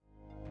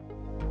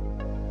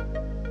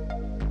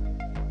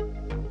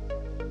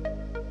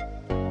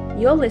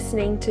You're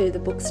listening to the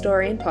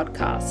Bookstaurian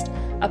Podcast,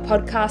 a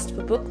podcast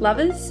for book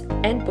lovers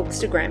and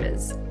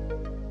bookstagrammers.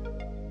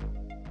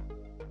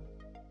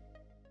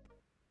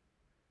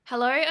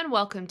 Hello and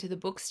welcome to the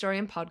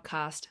Bookstaurian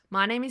Podcast.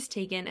 My name is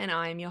Tegan and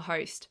I am your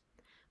host.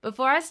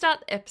 Before I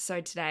start the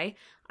episode today,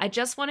 I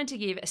just wanted to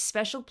give a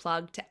special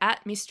plug to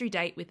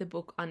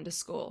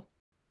 @mysterydatewithabook_.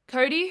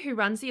 Cody, who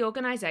runs the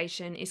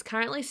organisation, is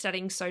currently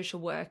studying social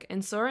work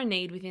and saw a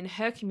need within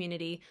her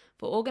community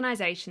for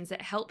organisations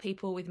that help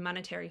people with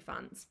monetary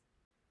funds.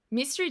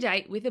 Mystery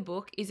Date with a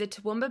Book is a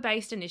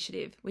Toowoomba-based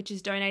initiative which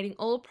is donating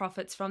all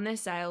profits from their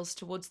sales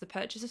towards the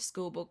purchase of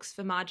school books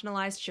for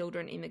marginalised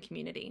children in the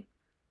community.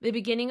 The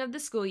beginning of the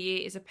school year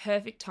is a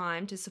perfect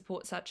time to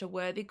support such a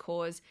worthy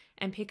cause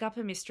and pick up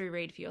a mystery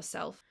read for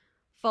yourself.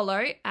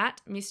 Follow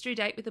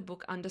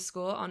 @mysterydatewithabook_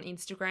 on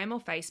Instagram or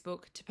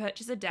Facebook to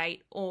purchase a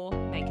date or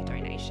make a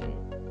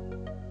donation.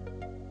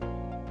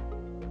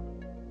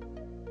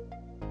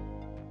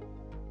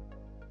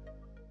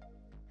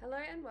 Hello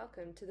and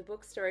welcome to the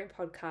Bookstaurian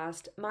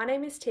Podcast. My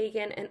name is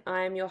Tegan and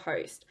I am your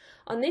host.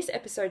 On this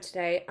episode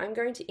today, I'm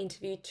going to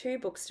interview two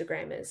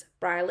bookstagrammers,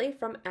 Briley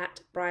from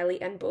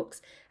 @BrileyandBooks,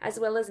 as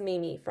well as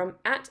Mimi from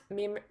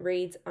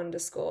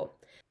 @MimReads_.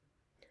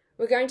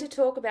 We're going to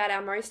talk about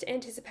our most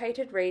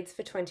anticipated reads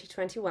for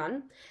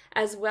 2021,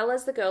 as well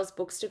as the girls'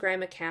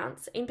 Bookstagram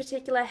accounts, in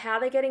particular how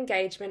they get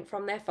engagement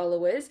from their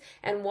followers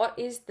and what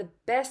is the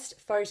best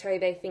photo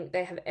they think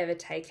they have ever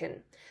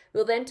taken.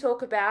 We'll then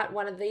talk about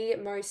one of the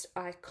most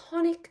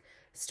iconic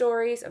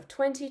stories of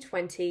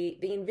 2020,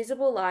 The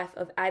Invisible Life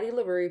of Addie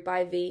LaRue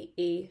by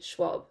V.E.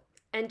 Schwab.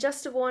 And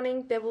just a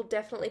warning, there will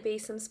definitely be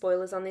some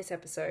spoilers on this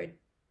episode.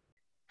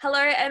 Hello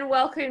and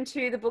welcome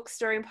to the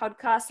Bookstaurian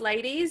Podcast,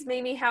 ladies.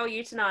 Mimi, how are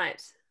you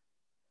tonight?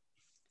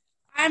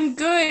 I'm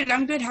good.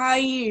 How are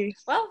you?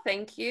 Well,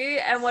 thank you.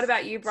 And what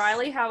about you,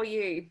 Briley? How are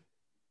you?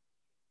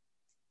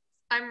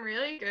 I'm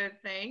really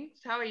good, thanks.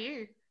 How are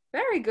you?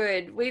 Very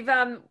good.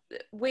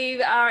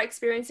 We are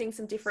experiencing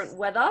some different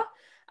weather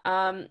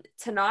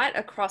tonight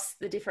across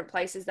the different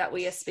places that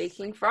we are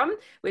speaking from,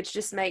 which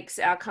just makes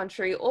our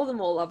country all the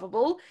more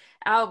lovable.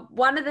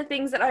 One of the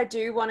things that I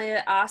do want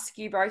to ask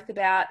you both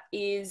about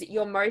is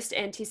your most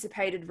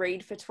anticipated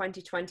read for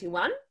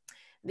 2021.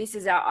 This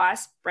is our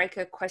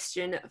icebreaker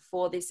question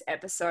for this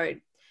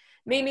episode.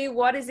 Mimi,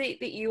 what is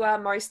it that you are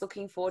most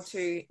looking forward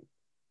to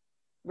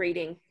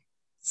reading?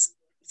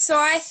 So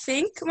I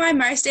think my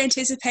most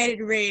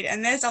anticipated read,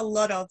 and there's a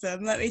lot of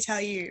them, let me tell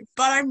you,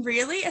 but I'm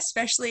really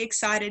especially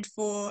excited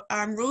for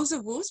Rules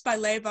of Wolves by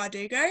Leigh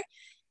Bardugo,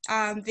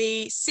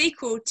 the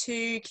sequel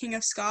to King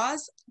of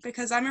Scars,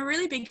 because I'm a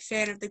really big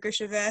fan of the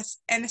Grishaverse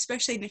and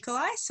especially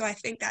Nikolai, so I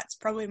think that's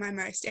probably my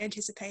most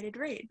anticipated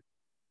read.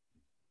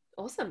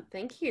 Awesome,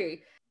 thank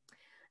you.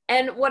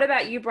 And what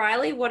about you,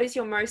 Briley? What is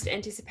your most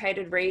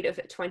anticipated read of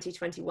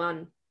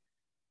 2021?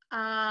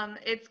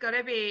 It's got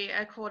to be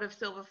A Court of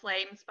Silver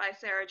Flames by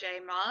Sarah J.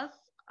 Maas.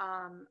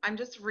 I'm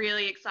just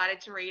really excited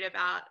to read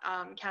about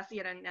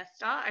Cassian and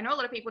Nesta. I know a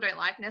lot of people don't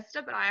like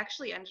Nesta, but I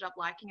actually ended up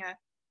liking her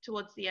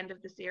towards the end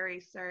of the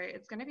series. So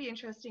it's going to be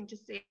interesting to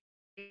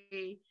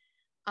see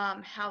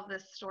how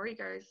this story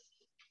goes.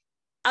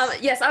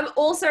 Yes, I'm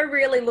also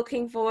really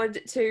looking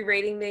forward to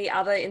reading the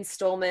other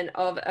installment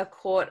of A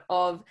Court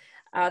of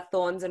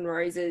Thorns and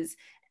Roses.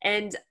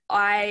 And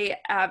I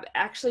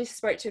actually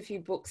spoke to a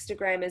few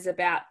bookstagrammers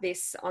about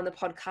this on the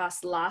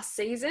podcast last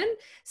season.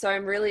 So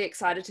I'm really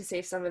excited to see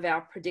if some of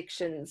our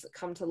predictions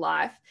come to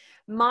life.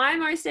 My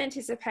most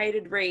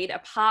anticipated read,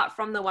 apart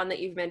from the one that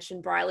you've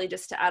mentioned, Briley,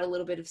 just to add a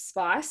little bit of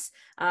spice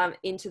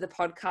into the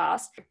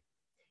podcast,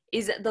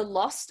 is The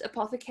Lost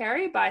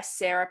Apothecary by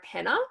Sarah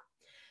Penner.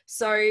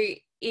 So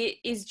it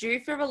is due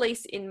for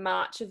release in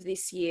March of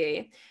this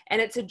year,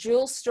 and it's a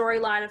dual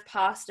storyline of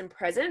past and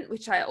present,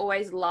 which I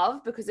always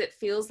love because it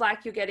feels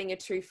like you're getting a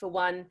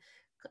 2-for-1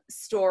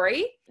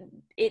 story.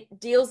 It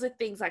deals with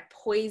things like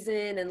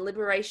poison and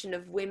liberation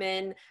of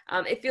women.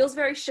 It feels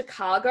very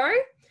Chicago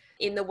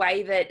in the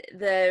way that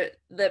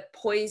the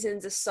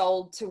poisons are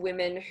sold to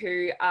women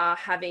who are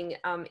having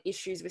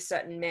issues with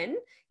certain men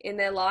in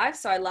their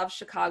lives. So I love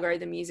Chicago,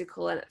 the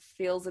musical, and it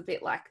feels a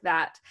bit like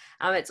that.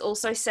 It's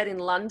also set in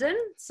London,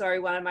 so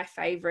one of my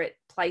favorite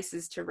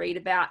places to read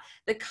about.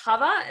 The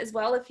cover as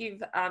well, if you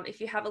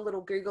have a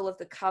little Google of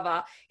the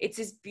cover, it's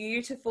this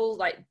beautiful,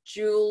 like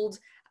jeweled,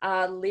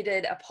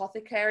 lidded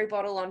apothecary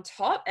bottle on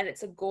top, and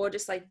it's a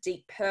gorgeous like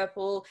deep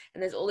purple,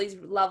 and there's all these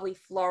lovely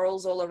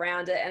florals all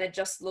around it, and it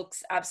just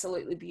looks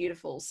absolutely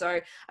beautiful. So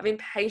I've been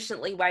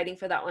patiently waiting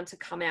for that one to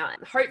come out,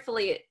 and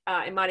hopefully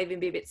it might even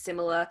be a bit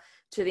similar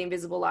to The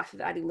Invisible Life of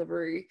Addie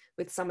LaRue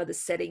with some of the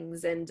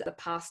settings and the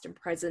past and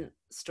present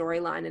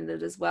storyline in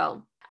it as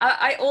well.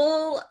 I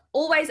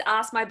always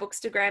ask my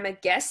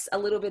Bookstagrammer guests a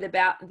little bit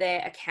about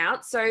their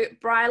account. So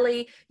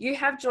Briley, you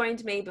have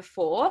joined me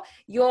before.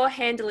 Your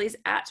handle is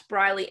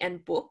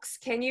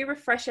 @BrileyandBooks. Can you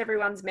refresh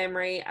everyone's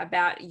memory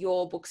about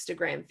your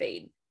Bookstagram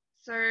feed?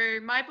 So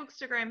my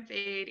Bookstagram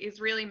feed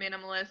is really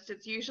minimalist.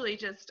 It's usually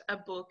just a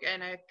book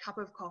and a cup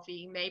of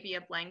coffee, maybe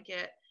a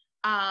blanket.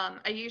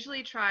 I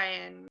usually try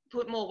and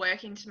put more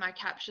work into my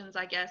captions,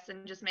 I guess,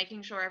 and just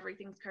making sure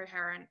everything's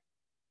coherent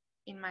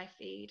in my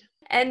feed.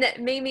 And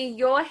Mimi,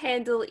 your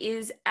handle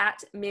is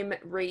at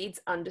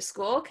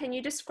 @mimreads_. Can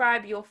you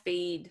describe your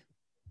feed?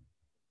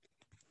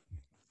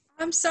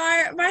 So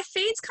my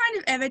feed's kind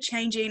of ever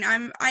changing.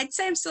 I'd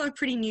say I'm still a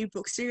pretty new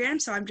bookstagram,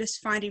 so I'm just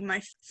finding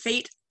my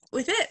feet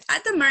with it.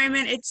 At the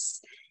moment,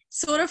 it's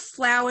sort of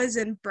flowers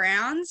and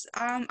browns.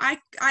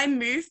 I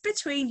move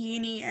between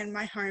uni and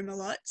my home a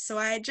lot, so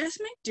I just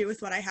make do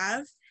with what I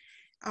have.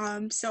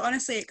 So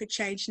honestly, it could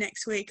change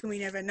next week and we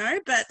never know.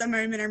 But at the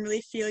moment, I'm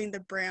really feeling the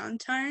brown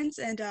tones,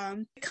 and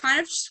it kind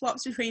of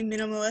swaps between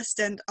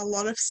minimalist and a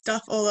lot of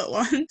stuff all at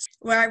once,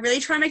 where I really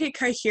try and make it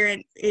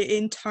coherent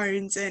in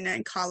tones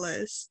and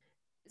colours.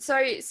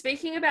 So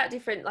speaking about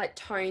different like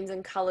tones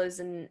and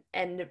colors and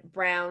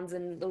browns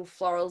and little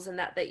florals and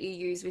that you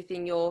use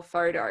within your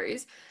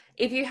photos,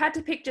 if you had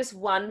to pick just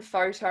one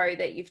photo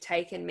that you've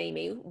taken,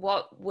 Mimi,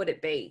 what would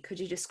it be? Could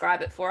you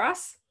describe it for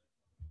us?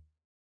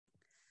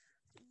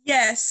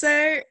 Yeah,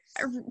 so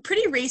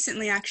pretty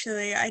recently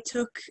actually, I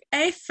took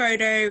a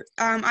photo.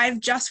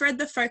 I've just read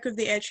the Folk of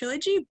the Air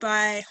trilogy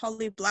by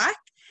Holly Black,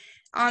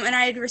 and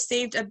I had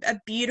received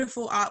a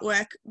beautiful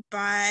artwork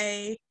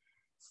by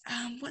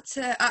what's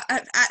her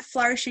at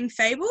Flourishing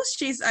Fables.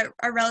 She's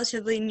a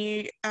relatively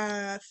new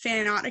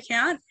fan art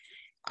account.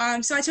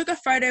 So I took a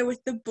photo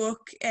with the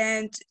book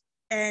and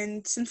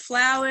some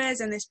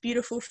flowers and this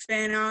beautiful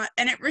fan art,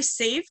 and it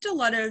received a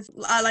lot of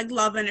like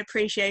love and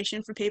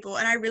appreciation from people.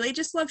 And I really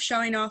just love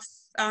showing off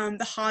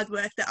the hard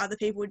work that other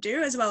people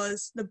do, as well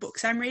as the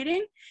books I'm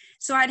reading.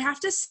 So I'd have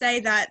to say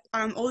that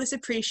all this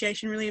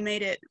appreciation really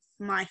made it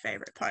my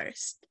favorite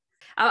post.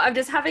 I'm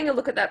just having a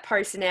look at that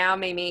post now,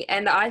 Mimi,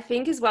 and I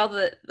think as well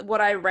that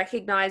what I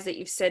recognize that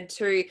you've said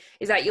too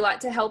is that you like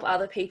to help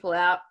other people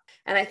out.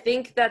 And I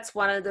think that's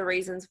one of the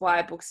reasons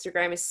why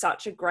Bookstagram is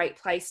such a great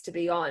place to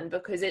be on,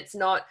 because it's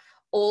not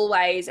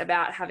always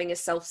about having a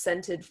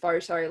self-centered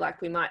photo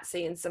like we might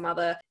see in some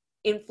other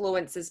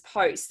influencers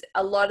posts.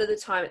 A lot of the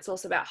time it's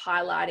also about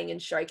highlighting and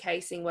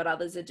showcasing what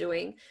others are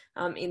doing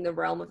in the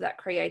realm of that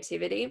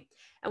creativity.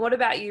 And what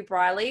about you,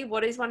 Briley?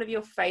 What is one of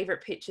your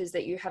favorite pictures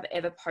that you have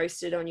ever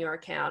posted on your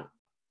account?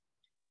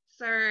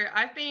 So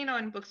I've been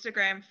on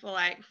Bookstagram for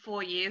like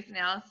 4 years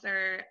now. So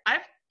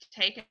I've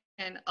taken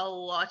a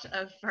lot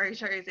of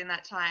photos in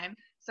that time.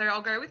 So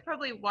I'll go with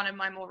probably one of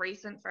my more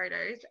recent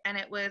photos, and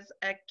it was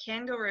a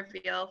candle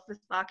reveal for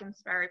Spark and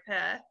Sparrow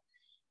Perth.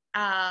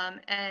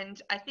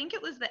 And I think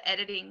it was the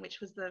editing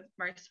which was the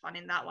most fun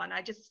in that one.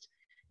 I just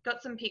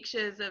got some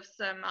pictures of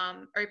some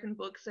open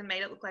books and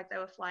made it look like they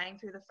were flying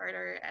through the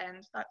photo,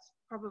 and that's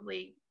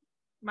probably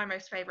my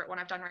most favorite one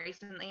I've done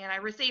recently, and I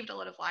received a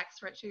lot of likes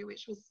for it too,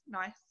 which was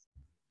nice.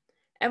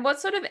 And what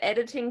sort of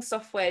editing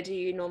software do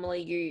you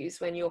normally use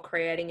when you're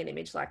creating an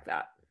image like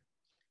that?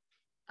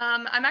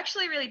 I'm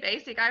actually really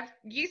basic. I've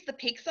used the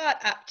PixArt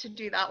app to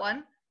do that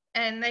one,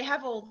 and they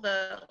have all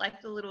the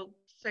like the little,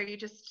 so you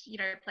just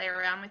play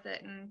around with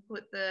it and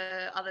put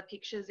the other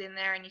pictures in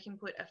there, and you can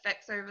put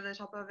effects over the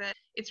top of it.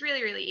 It's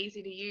really, really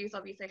easy to use.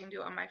 Obviously I can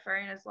do it on my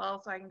phone as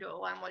well, so I can do it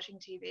while I'm watching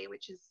TV,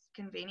 which is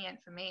convenient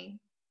for me.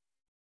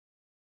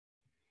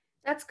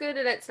 That's good,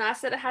 and it's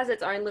nice that it has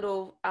its own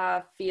little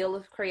feel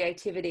of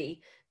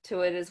creativity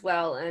to it as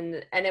well,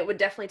 and it would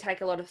definitely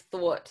take a lot of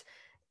thought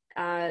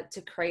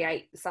to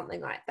create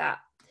something like that.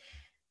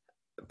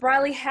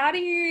 Briley, how do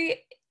you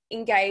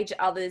engage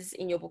others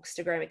in your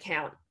Bookstagram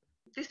account?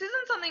 This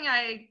isn't something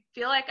I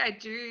feel like I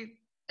do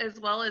as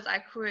well as I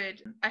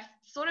could. I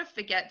sort of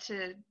forget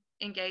to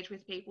engage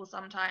with people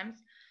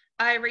sometimes.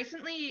 I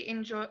recently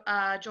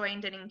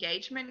joined an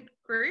engagement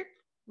group,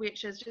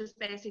 which is just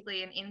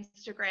basically an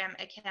Instagram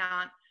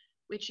account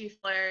which you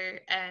follow,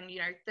 and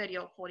 30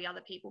 or 40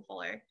 other people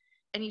follow,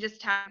 and you just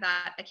tag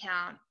that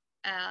account,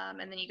 and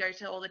then you go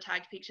to all the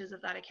tagged pictures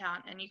of that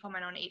account and you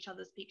comment on each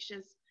other's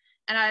pictures.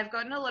 And I've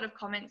gotten a lot of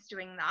comments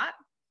doing that.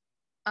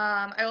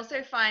 I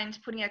also find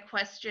putting a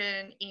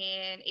question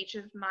in each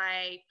of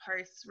my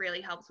posts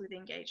really helps with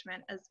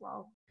engagement as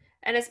well.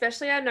 And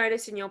especially I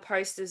noticed in your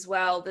post as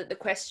well that the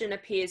question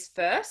appears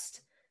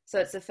first. So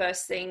it's the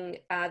first thing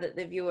that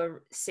the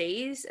viewer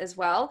sees as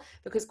well,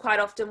 because quite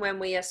often when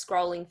we are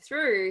scrolling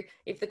through,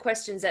 if the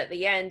question's at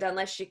the end,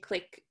 unless you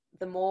click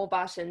the more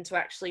button to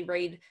actually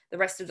read the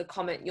rest of the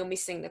comment, you're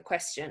missing the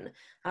question.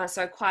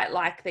 So I quite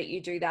like that you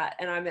do that.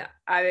 And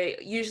I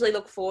usually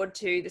look forward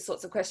to the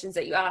sorts of questions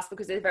that you ask,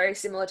 because they're very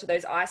similar to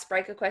those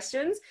icebreaker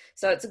questions.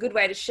 So it's a good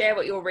way to share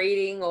what you're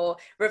reading or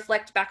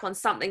reflect back on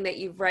something that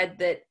you've read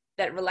that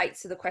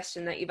relates to the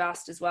question that you've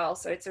asked as well.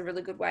 So it's a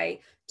really good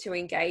way to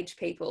engage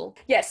people.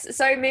 Yes.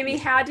 So Mimi,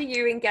 how do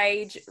you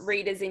engage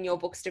readers in your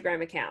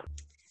Bookstagram account?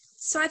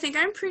 So I think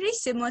I'm pretty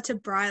similar to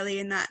Briley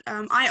in that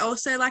I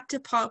also like to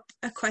pop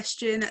a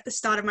question at the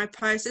start of my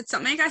post. It's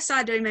something I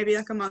started doing maybe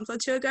like a month or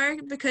two ago,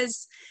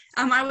 because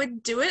I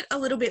would do it a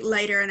little bit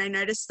later, and I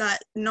noticed that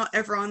not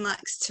everyone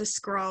likes to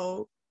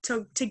scroll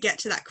to get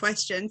to that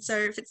question. So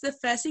if it's the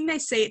first thing they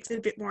see, it's a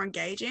bit more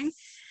engaging.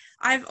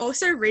 I've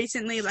also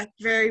recently, like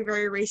very,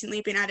 very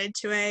recently, been added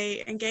to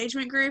a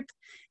engagement group.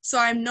 So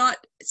I'm not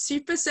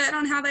super certain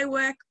on how they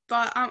work,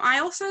 but I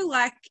also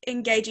like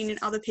engaging in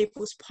other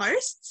people's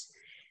posts,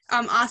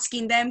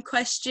 asking them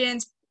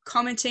questions,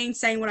 commenting,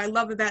 saying what I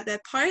love about their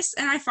posts.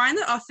 And I find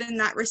that often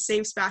that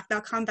receives back.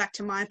 They'll come back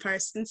to my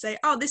post and say,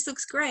 oh, this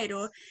looks great.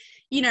 Or,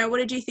 you know, what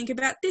did you think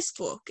about this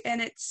book?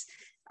 And it's,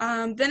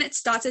 then it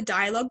starts a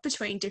dialogue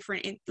between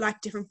different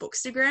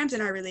bookstagrams,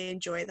 and I really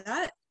enjoy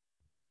that.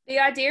 The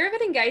idea of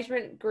an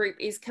engagement group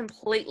is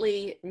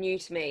completely new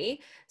to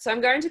me. So I'm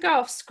going to go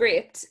off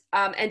script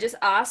and just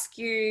ask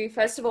you,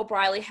 first of all,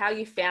 Briley, how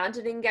you found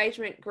an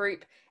engagement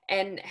group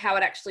and how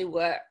it actually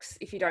works,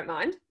 if you don't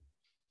mind.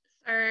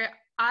 So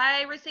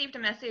I received a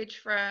message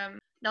from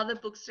another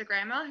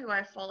bookstagrammer who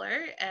I follow,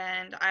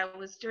 and I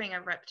was doing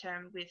a rep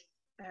term with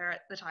her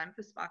at the time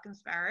for Spark and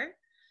Sparrow.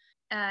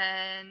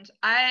 And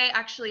I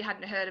actually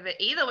hadn't heard of it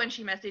either when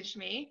she messaged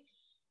me.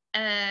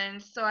 And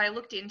so I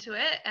looked into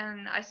it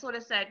and I sort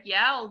of said,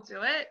 yeah, I'll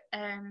do it.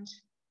 And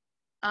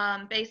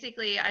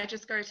basically, I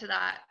just go to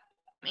that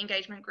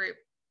engagement group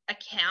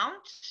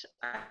account,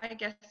 I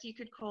guess you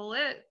could call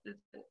it.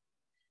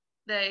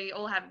 They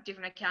all have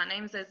different account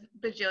names. There's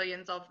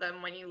bajillions of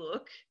them when you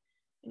look.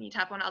 And you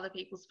tap on other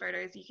people's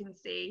photos, you can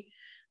see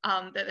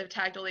that they've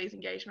tagged all these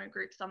engagement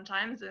groups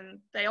sometimes, and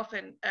they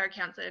often are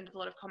accounts that end with a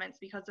lot of comments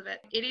because of it.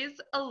 It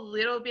is a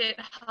little bit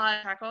hard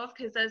to track off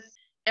because there's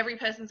every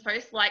person's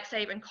post, like,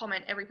 save, and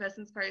comment every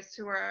person's post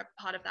who are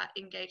part of that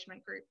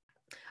engagement group.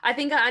 I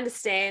think I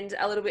understand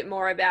a little bit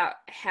more about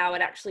how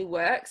it actually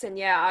works. And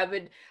yeah,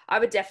 I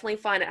would definitely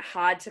find it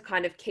hard to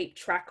kind of keep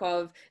track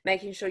of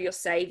making sure you're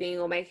saving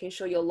or making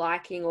sure you're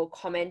liking or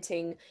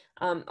commenting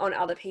on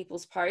other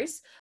people's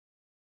posts.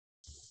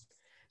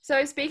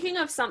 So speaking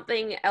of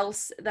something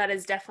else that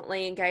has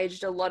definitely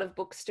engaged a lot of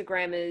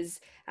bookstagrammers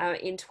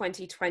in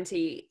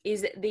 2020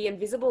 is The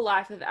Invisible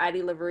Life of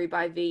Addie LaRue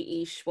by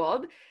V.E.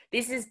 Schwab.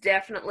 This is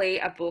definitely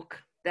a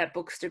book that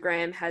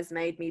Bookstagram has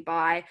made me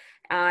buy.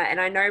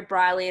 And I know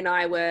Briley and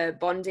I were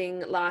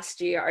bonding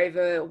last year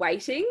over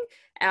waiting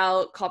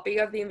our copy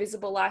of The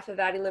Invisible Life of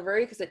Addie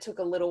LaRue because it took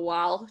a little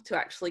while to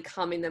actually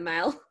come in the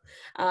mail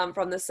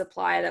from the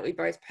supplier that we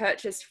both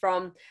purchased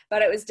from,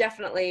 but it was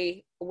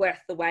definitely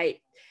worth the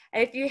wait.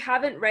 If you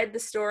haven't read the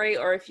story,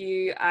 or if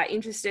you are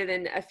interested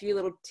in a few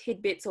little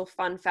tidbits or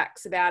fun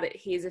facts about it,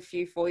 here's a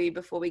few for you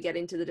before we get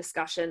into the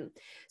discussion.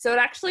 So it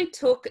actually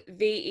took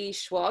V.E.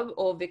 Schwab,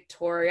 or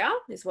Victoria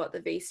is what the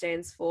V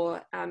stands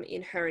for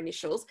in her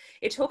initials.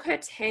 It took her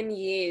 10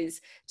 years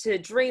to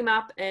dream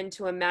up and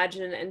to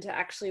imagine and to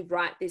actually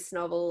write this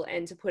novel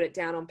and to put it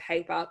down on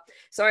paper.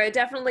 So I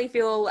definitely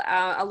feel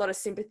a lot of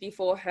sympathy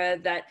for her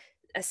that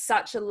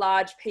such a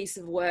large piece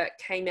of work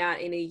came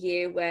out in a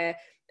year where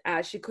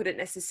she couldn't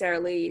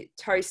necessarily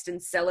toast and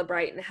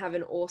celebrate and have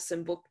an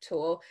awesome book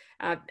tour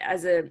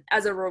as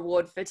a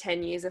reward for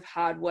 10 years of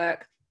hard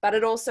work. But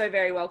it also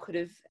very well could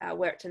have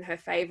worked in her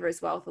favor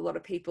as well, with a lot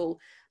of people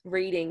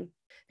reading.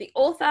 The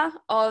author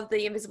of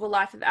The Invisible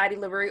Life of Addie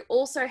LaRue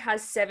also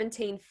has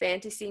 17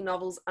 fantasy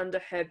novels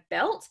under her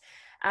belt.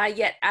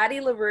 Yet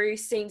Addie LaRue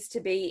seems to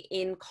be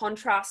in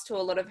contrast to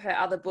a lot of her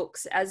other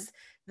books, as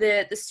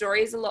the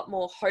story is a lot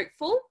more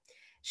hopeful.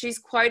 She's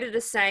quoted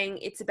as saying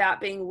it's about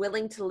being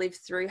willing to live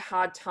through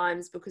hard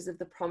times because of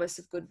the promise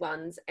of good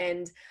ones.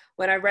 And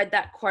when I read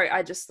that quote,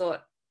 I just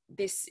thought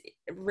this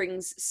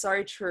rings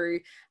so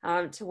true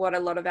to what a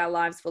lot of our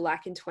lives were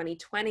like in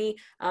 2020,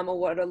 or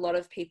what a lot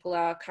of people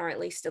are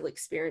currently still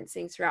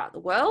experiencing throughout the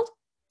world.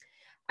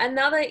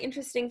 Another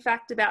interesting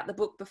fact about the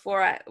book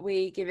before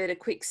we give it a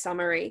quick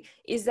summary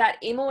is that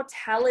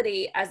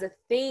immortality as a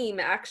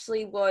theme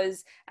actually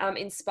was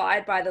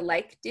inspired by the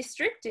Lake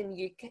District in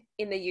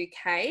the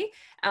UK.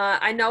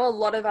 I know a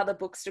lot of other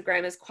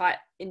bookstagrammers quite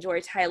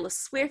enjoy Taylor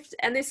Swift,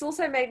 and this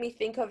also made me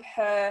think of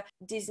her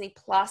Disney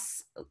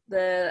Plus,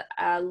 the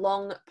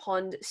Long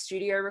Pond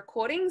studio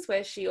recordings,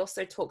 where she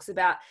also talks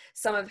about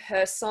some of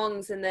her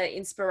songs and the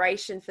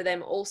inspiration for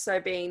them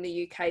also being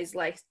the UK's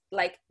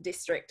Lake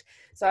District.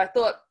 So I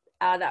thought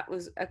that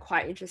was a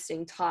quite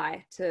interesting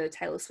tie to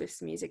Taylor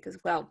Swift's music as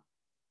well.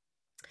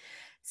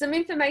 Some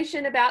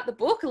information about the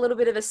book, a little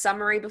bit of a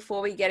summary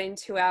before we get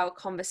into our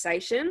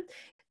conversation.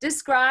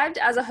 Described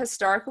as a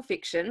historical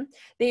fiction,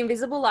 The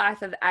Invisible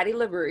Life of Addie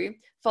LaRue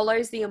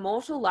follows the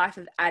immortal life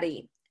of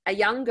Addie, a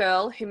young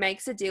girl who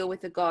makes a deal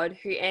with a god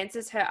who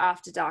answers her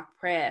after dark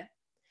prayer.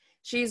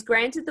 She is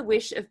granted the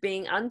wish of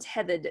being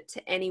untethered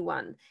to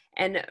anyone,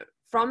 and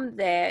from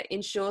there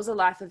ensures a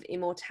life of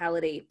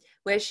immortality,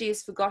 where she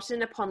is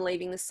forgotten upon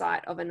leaving the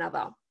sight of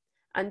another.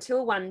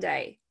 Until one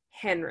day,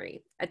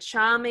 Henry, a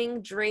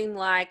charming,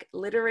 dreamlike,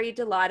 literary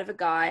delight of a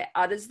guy,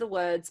 utters the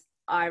words,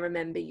 "I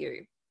remember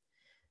you."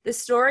 The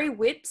story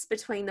whips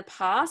between the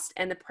past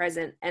and the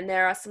present, and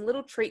there are some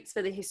little treats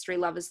for the history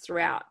lovers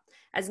throughout,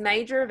 as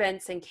major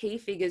events and key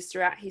figures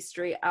throughout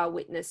history are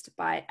witnessed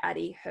by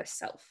Addie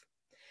herself.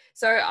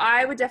 So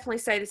I would definitely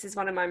say this is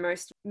one of my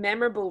most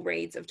memorable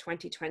reads of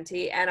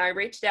 2020. And I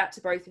reached out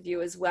to both of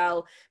you as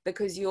well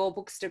because your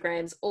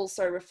bookstagrams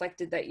also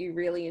reflected that you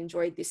really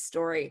enjoyed this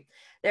story.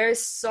 There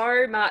is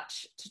so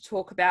much to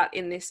talk about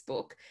in this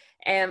book.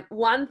 And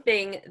one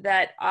thing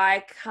that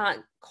I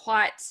can't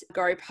quite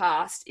go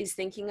past is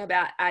thinking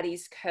about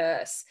Addie's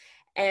curse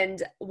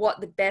and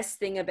what the best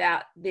thing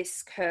about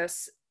this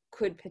curse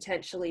could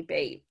potentially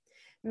be.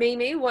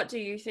 Mimi, what do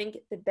you think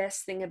the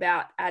best thing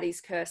about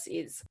Addie's curse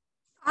is?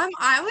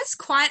 I was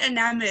quite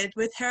enamored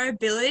with her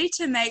ability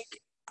to make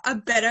a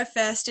better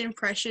first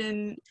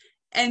impression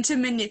and to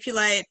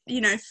manipulate,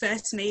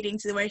 first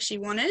meetings the way she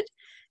wanted.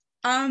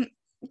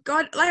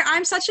 God, like,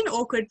 I'm such an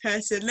awkward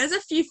person. There's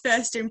a few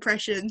first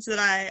impressions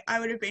that I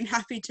would have been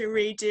happy to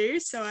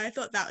redo, so I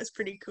thought that was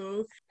pretty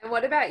cool. And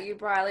what about you,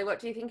 Briley? What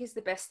do you think is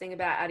the best thing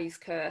about Addie's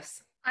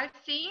curse? I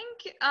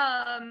think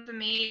for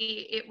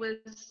me, it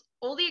was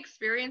all the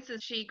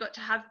experiences she got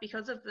to have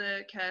because of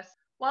the curse.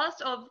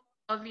 Whilst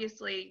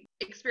obviously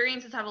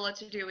experiences have a lot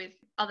to do with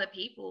other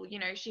people,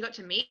 she got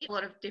to meet a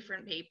lot of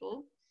different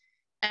people.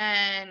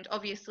 And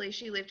obviously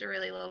she lived a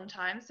really long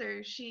time. So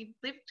she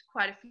lived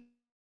quite a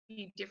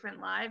few different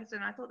lives.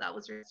 And I thought that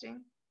was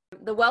interesting.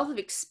 The wealth of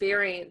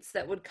experience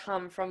that would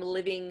come from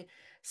living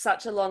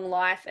such a long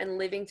life and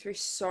living through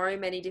so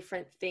many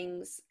different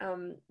things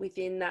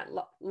within that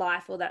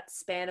life or that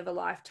span of a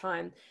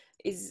lifetime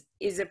is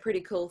a pretty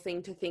cool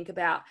thing to think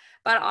about.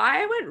 But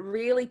I went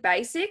really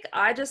basic.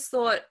 I just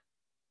thought,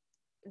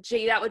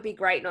 gee, that would be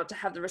great not to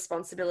have the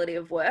responsibility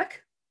of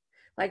work,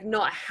 like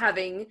not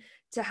having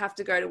to have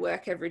to go to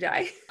work every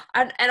day.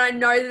 And I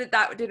know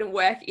that didn't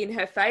work in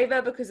her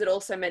favor because it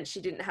also meant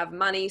she didn't have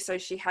money, so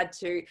she had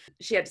to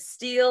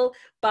steal.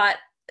 But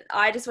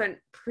I just went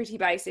pretty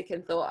basic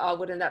and thought, oh,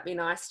 wouldn't that be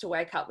nice to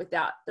wake up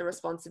without the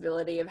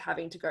responsibility of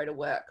having to go to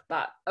work?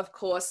 But of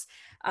course,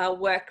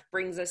 work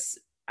brings us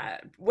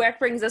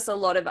a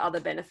lot of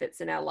other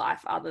benefits in our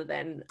life other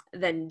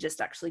than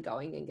just actually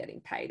going and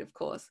getting paid, of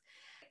course.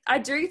 I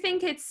do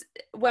think it's,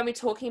 when we're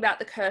talking about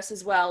the curse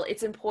as well,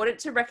 it's important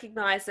to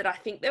recognize that I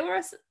think there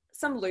were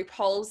some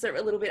loopholes that were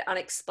a little bit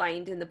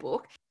unexplained in the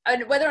book.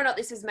 And whether or not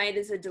this is made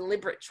as a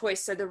deliberate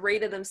choice so the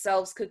reader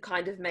themselves could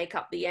kind of make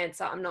up the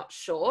answer, I'm not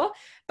sure.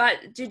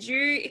 But did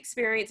you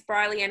experience,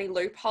 Briley, any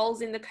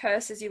loopholes in the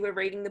curse as you were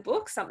reading the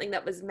book? Something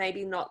that was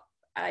maybe not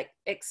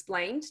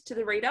explained to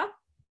the reader?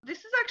 This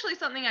is actually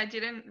something I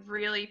didn't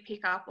really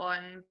pick up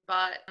on,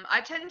 but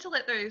I tend to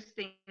let those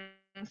things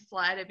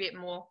slide a bit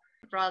more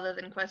rather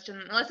than question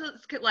them. Unless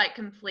it's like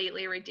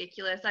completely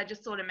ridiculous, I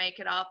just sort of make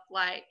it up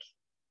like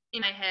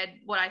in my head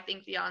what I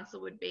think the answer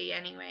would be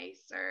anyway.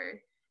 So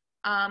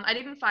I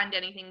didn't find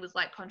anything was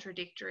like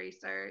contradictory,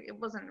 so it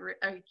wasn't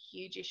a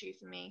huge issue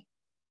for me.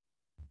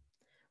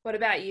 What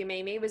about you,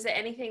 Mimi? Was there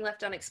anything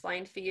left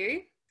unexplained for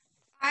you?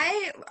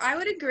 I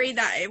would agree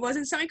that it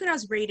wasn't something that I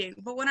was reading,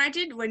 but when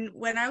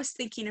I was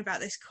thinking about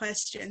this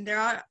question, there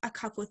are a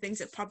couple of things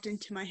that popped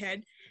into my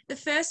head. The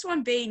first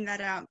one being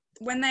that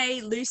when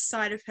they lose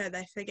sight of her,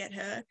 they forget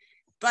her.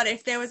 But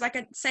if there was like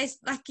how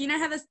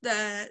there's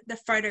the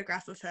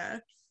photograph of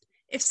her,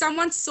 if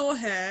someone saw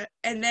her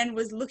and then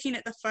was looking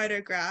at the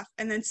photograph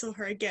and then saw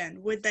her again,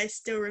 would they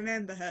still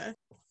remember her?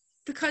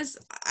 Because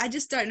I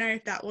just don't know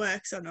if that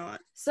works or not.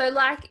 So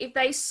like if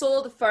they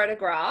saw the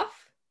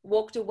photograph,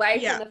 walked away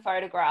from the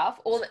photograph,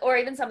 or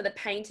even some of the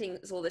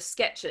paintings or the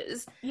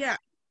sketches. Yeah.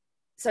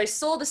 So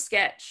saw the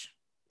sketch,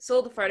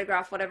 saw the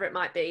photograph, whatever it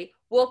might be,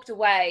 walked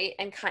away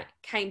and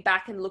came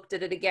back and looked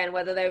at it again,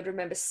 whether they would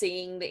remember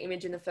seeing the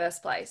image in the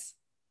first place.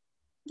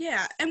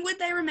 Yeah, and would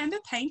they remember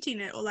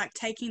painting it or like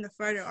taking the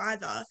photo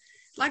either?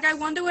 Like, I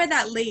wonder where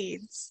that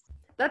leads.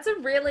 That's a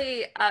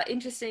really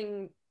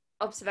interesting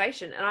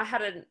observation, and I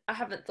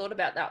haven't thought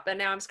about that, but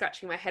now I'm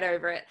scratching my head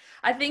over it.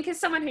 I think as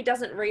someone who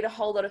doesn't read a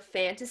whole lot of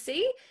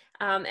fantasy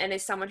and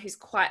as someone who's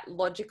quite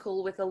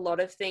logical with a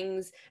lot of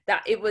things,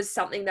 that it was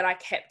something that I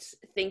kept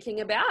thinking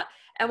about.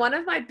 And one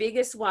of my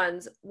biggest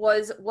ones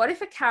was, what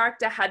if a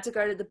character had to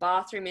go to the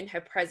bathroom in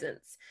her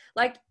presence?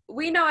 Like,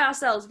 we know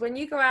ourselves, when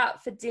you go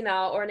out for dinner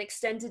or an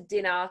extended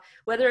dinner,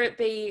 whether it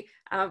be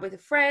with a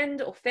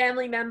friend or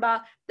family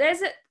member,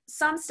 there's at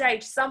some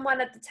stage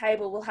someone at the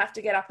table will have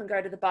to get up and go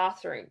to the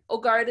bathroom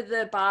or go to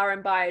the bar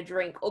and buy a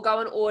drink or go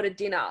and order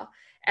dinner.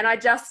 And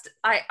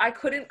I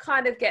couldn't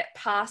kind of get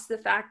past the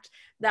fact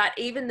that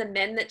even the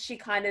men that she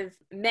kind of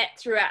met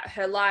throughout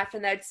her life,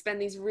 and they'd spend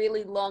these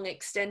really long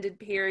extended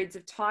periods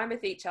of time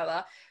with each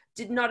other,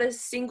 did not a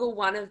single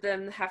one of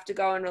them have to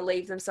go and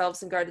relieve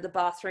themselves and go to the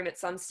bathroom at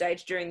some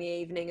stage during the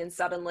evening, and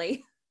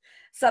suddenly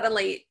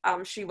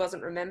she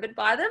wasn't remembered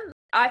by them.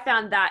 I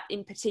found that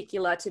in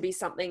particular to be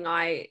something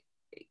I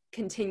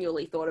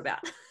continually thought about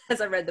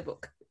as I read the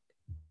book.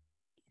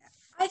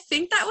 I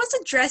think that was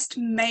addressed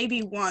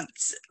maybe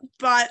once,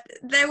 but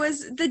there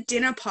was the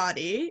dinner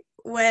party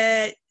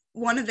where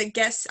one of the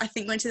guests, I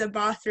think, went to the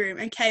bathroom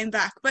and came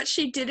back, but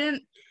she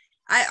didn't.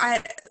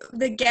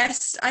 The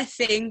guest, I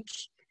think,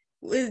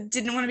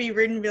 didn't want to be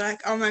rude and be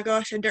like, oh my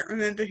gosh, I don't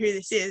remember who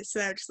this is. So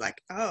they're just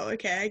like, oh,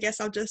 okay, I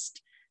guess I'll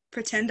just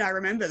pretend I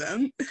remember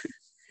them.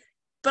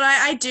 But But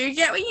I do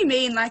get what you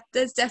mean. Like,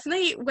 there's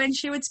definitely when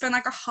she would spend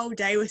like a whole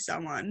day with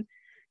someone.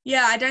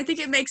 Yeah, I don't think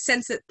it makes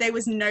sense that there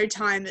was no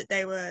time that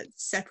they were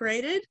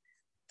separated,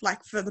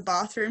 like for the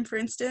bathroom, for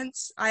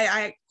instance.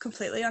 I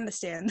completely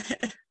understand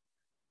that.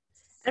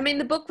 I mean,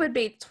 the book would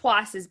be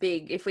twice as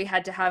big if we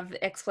had to have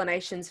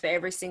explanations for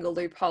every single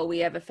loophole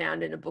we ever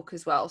found in a book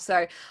as well.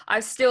 So I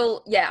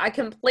still, I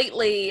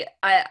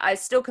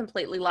still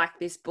completely like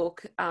this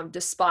book,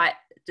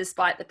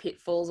 despite the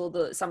pitfalls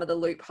or some of the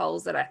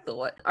loopholes that I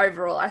thought.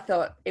 Overall, I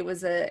thought it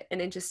was an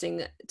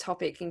interesting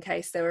topic in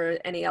case there were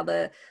any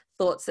other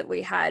thoughts that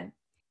we had.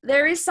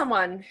 There is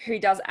someone who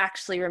does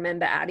actually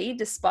remember Addie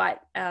despite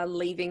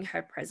leaving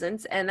her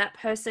presence, and that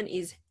person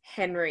is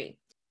Henry.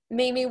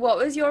 Mimi, what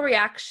was your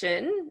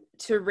reaction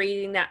to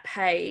reading that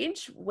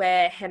page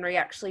where Henry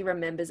actually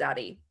remembers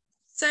Addie?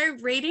 So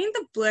reading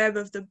the blurb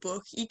of the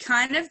book, you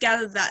kind of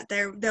gather that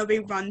there'll be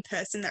one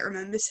person that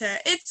remembers her.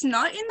 It's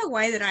not in the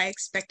way that I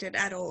expected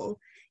at all.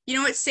 You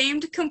know, it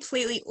seemed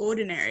completely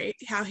ordinary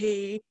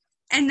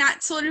and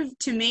that sort of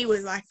to me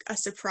was like a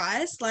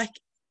surprise. Like,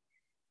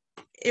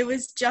 it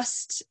was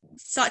just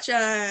such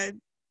a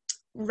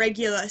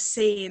regular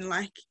scene.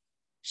 Like,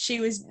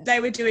 they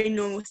were doing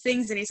normal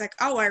things and he's like,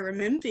 oh, I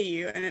remember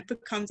you. And it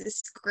becomes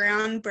this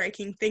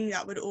groundbreaking thing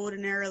that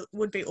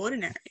would be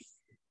ordinary.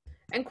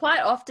 And quite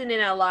often in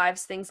our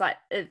lives, things like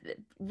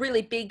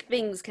really big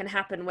things can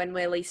happen when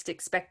we're least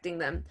expecting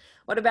them.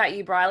 What about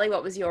you, Briley?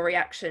 What was your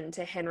reaction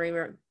to Henry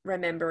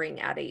remembering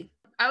Addie?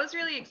 I was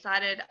really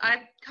excited.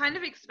 I kind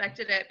of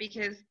expected it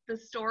because the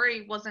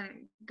story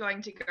wasn't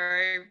going to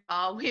go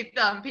far with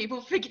people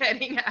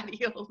forgetting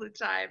Addie all the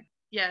time.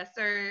 Yeah,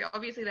 so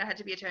obviously there had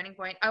to be a turning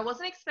point. I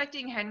wasn't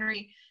expecting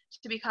Henry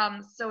to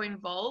become so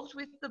involved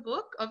with the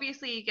book.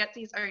 Obviously he gets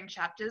his own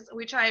chapters,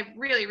 which I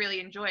really, really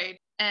enjoyed.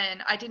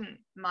 And I didn't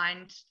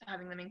mind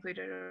having them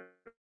included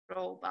at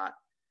all, but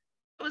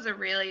it was a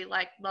really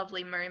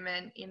lovely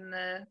moment in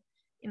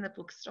the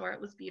bookstore.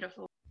 It was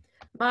beautiful.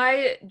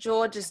 My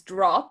jaw just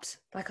dropped.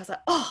 I was like,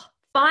 oh,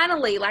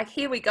 finally,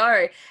 here we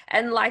go.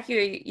 And like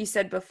you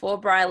said before,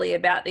 Briley,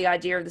 about the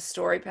idea of the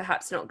story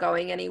perhaps not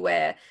going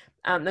anywhere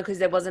because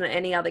there wasn't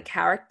any other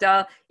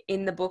character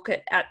in the book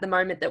at the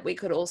moment that we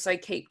could also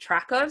keep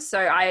track of. So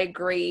I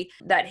agree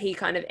that he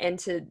kind of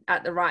entered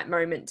at the right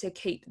moment to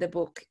keep the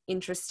book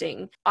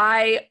interesting.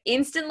 I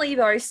instantly,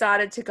 though,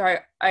 started to go,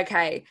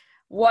 okay,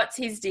 what's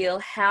his deal?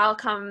 How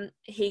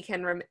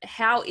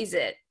is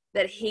it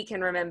that he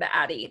can remember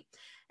Addie?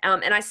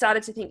 And I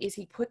started to think, is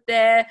he put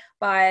there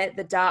by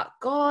the dark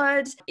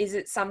god? Is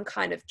it some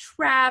kind of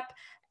trap?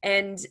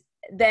 And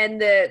then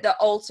the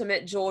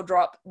ultimate jaw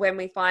drop when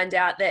we find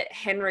out that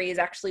Henry is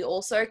actually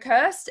also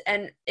cursed.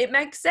 And it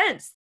makes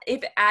sense.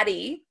 If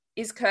Addie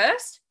is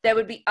cursed, there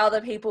would be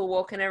other people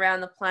walking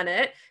around the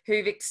planet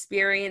who've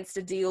experienced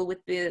a deal with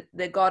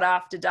the god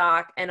after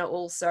dark and are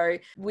also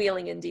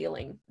wheeling and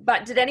dealing.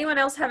 But did anyone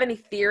else have any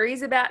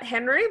theories about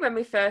Henry when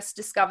we first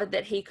discovered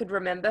that he could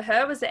remember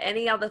her? Was there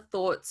any other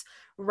thoughts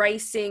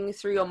racing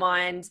through your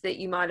mind that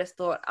you might have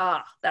thought,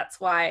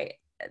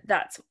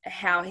 that's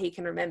how he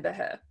can remember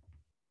her?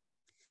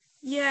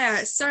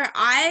 Yeah, so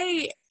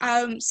I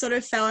sort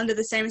of fell under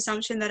the same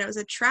assumption that it was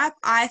a trap.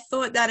 I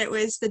thought that it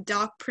was the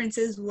Dark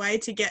Prince's way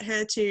to get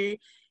her to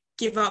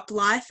give up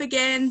life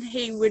again.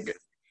 He would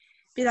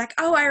be like,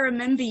 oh, I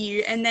remember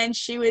you. And then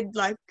she would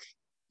love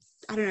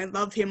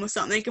him or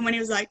something. And when he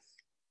was like,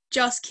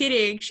 just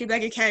kidding, she'd be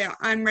like, okay,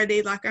 I'm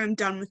ready. I'm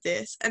done with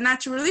this. And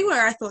that's really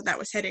where I thought that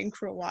was heading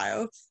for a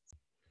while.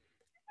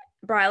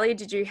 Briley,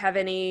 did you have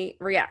any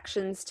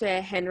reactions to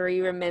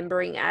Henry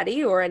remembering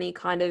Addie or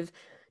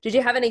did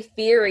you have any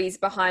theories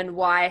behind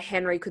why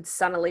Henry could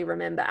suddenly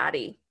remember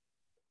Addie?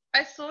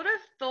 I sort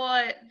of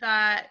thought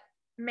that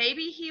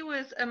maybe he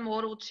was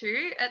immortal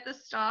too at the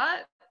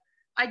start.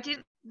 I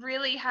didn't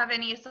really have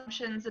any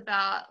assumptions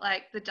about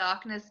the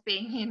darkness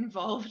being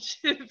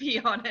involved, to be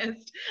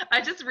honest.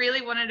 I just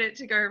really wanted it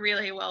to go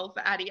really well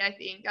for Addie, I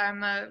think.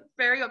 I'm a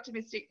very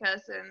optimistic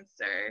person,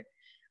 so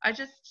I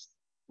just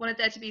wanted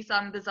there to be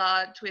some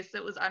bizarre twist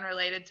that was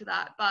unrelated to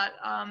that. But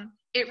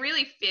it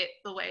really fit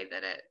the way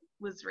that it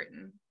was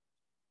written.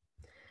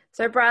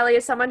 So Briley,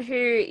 as someone who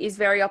is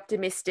very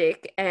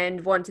optimistic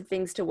and wanted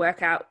things to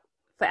work out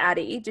for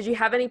Addie, did you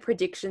have any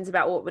predictions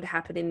about what would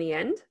happen in the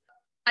end?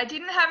 I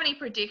didn't have any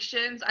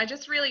predictions. I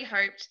just really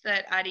hoped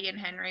that Addie and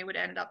Henry would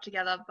end up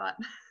together, but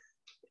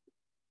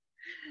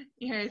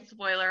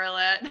spoiler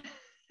alert.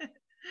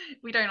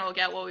 We don't all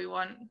get what we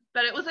want,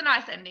 but it was a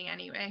nice ending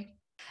anyway.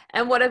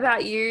 And what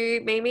about you,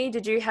 Mimi?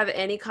 Did you have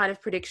any kind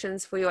of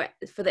predictions for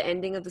the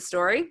ending of the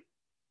story?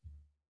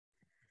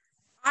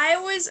 I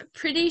was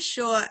pretty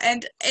sure,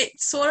 and it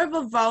sort of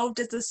evolved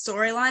as the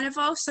storyline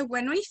evolved. So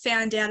when we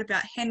found out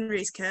about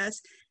Henry's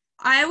curse,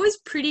 I was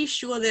pretty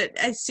sure that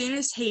as soon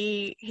as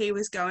he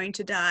was going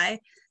to die,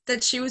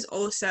 that she was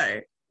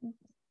also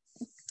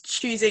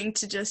choosing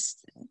to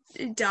just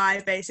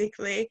die,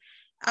 basically.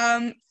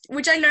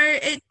 Which I know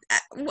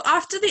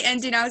after the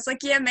ending, I was like,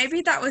 yeah,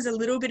 maybe that was a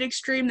little bit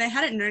extreme. They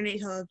hadn't known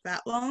each other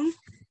that long,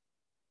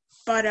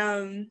 but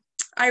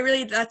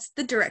that's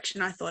the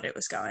direction I thought it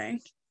was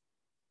going.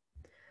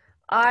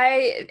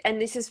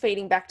 And this is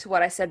feeding back to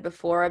what I said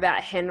before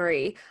about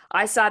Henry,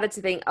 I started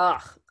to think,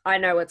 oh, I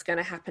know what's going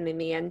to happen in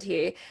the end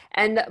here.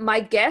 And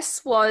my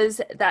guess was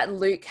that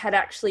Luke had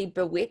actually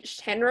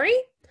bewitched Henry,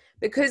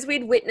 because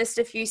we'd witnessed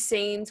a few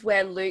scenes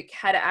where Luke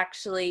had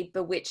actually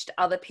bewitched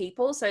other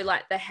people. So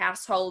like the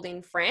household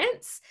in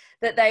France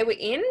that they were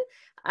in.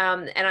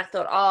 And I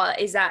thought, oh,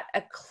 is that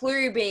a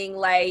clue being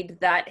laid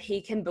that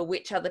he can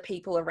bewitch other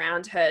people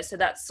around her? So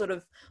that's sort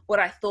of what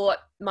I thought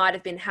might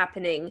have been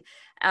happening.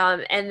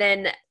 And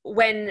then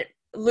when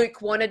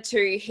Luke wanted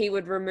to, he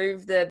would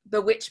remove the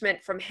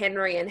bewitchment from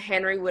Henry, and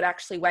Henry would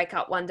actually wake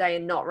up one day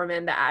and not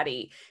remember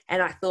Addie.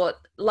 And I thought,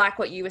 like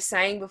what you were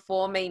saying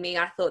before, Mimi,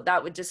 I thought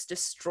that would just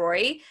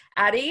destroy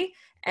Addie.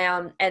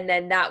 And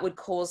then that would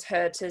cause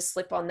her to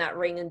slip on that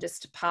ring and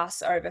just to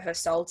pass over her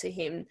soul to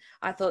him.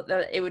 I thought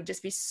that it would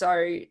just be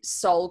so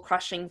soul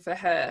crushing for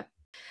her.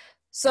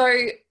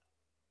 So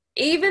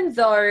even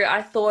though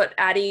I thought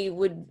Addie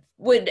would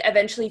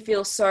eventually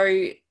feel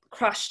so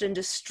crushed and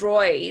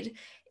destroyed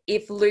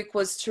if Luke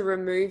was to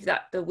remove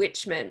that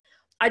bewitchment,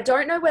 I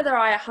don't know whether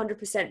I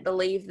 100%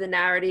 believe the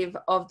narrative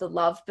of the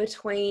love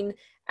between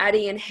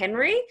Addie and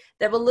Henry.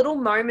 There were little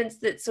moments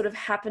that sort of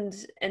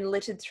happened and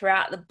littered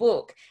throughout the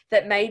book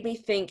that made me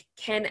think,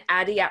 can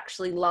Addie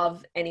actually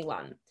love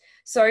anyone?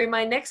 So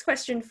my next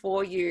question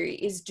for you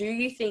is, do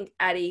you think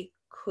Addie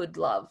could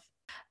love?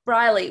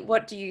 Briley,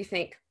 what do you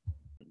think?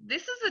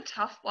 This is a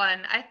tough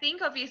one. I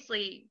think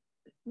obviously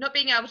not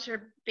being able to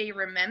be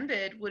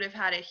remembered would have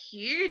had a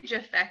huge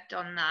effect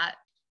on that.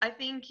 I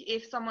think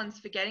if someone's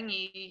forgetting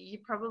you, you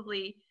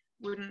probably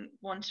wouldn't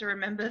want to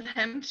remember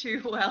them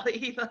too well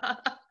either,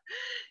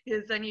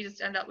 because then you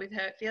just end up with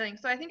hurt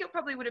feelings. So I think it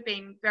probably would have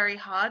been very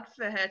hard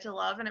for her to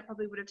love, and it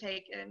probably would have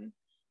taken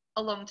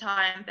a long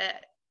time,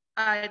 but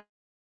I'd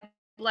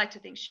like to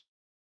think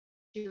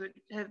she would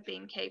have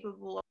been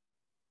capable of,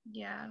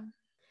 yeah.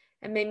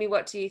 And Mimi,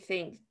 what do you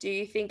think? Do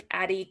you think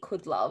Addie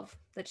could love,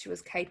 that she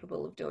was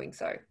capable of doing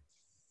so?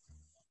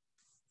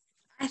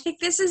 I think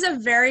this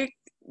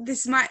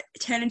might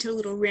turn into a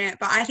little rant,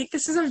 but I think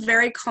this is a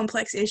very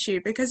complex issue,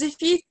 because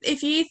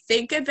if you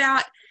think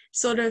about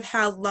sort of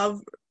how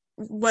love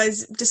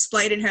was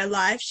displayed in her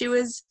life, she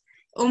was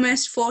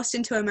almost forced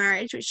into a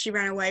marriage which she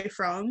ran away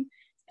from,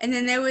 and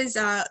then there was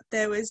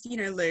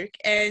Luke,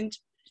 and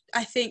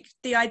I think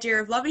the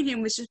idea of loving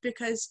him was just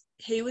because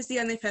he was the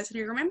only person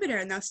who remembered her,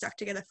 and they were stuck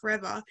together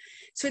forever.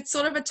 So it's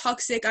sort of a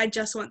toxic, I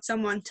just want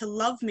someone to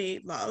love me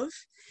love.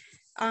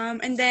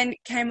 And then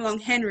came along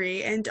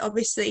Henry, and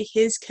obviously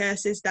his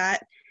curse is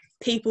that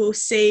people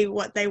see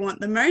what they want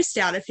the most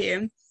out of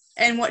him,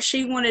 and what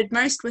she wanted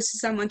most was for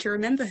someone to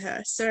remember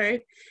her. So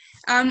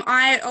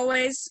I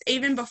always,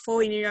 even before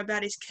we knew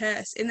about his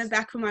curse, in the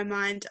back of my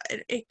mind,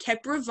 it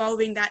kept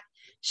revolving that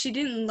she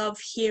didn't love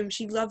him.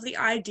 She loved the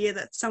idea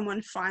that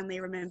someone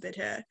finally remembered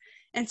her.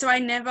 And so I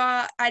don't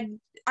know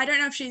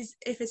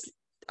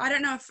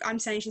if I'm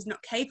saying she's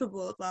not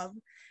capable of love.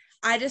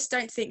 I just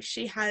don't think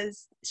she had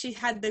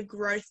the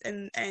growth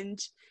and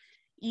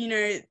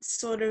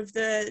sort of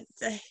the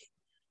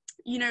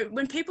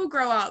when people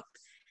grow up,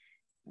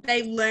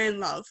 they learn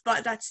love,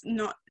 but that's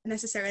not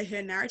necessarily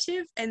her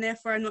narrative, and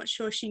therefore I'm not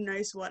sure she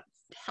knows what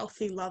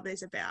healthy love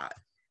is about.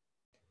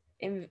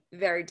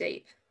 Very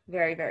deep,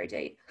 very, very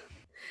deep.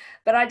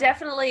 But I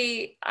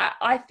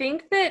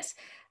think that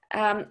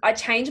I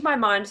changed my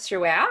mind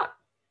throughout.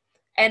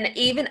 And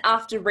even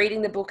after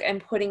reading the book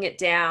and putting it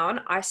down,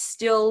 I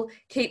still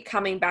keep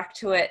coming back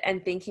to it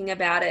and thinking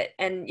about it,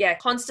 and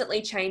constantly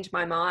change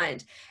my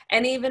mind.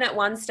 And even at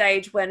one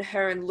stage when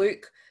her and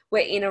Luke were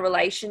in a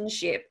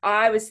relationship,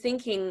 I was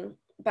thinking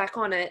back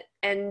on it,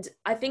 and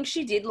I think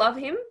she did love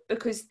him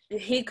because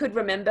he could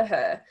remember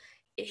her.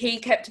 He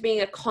kept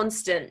being a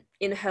constant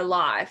in her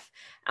life.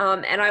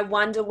 And I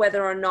wonder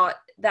whether or not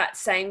that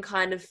same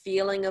kind of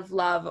feeling of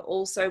love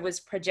also was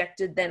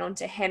projected then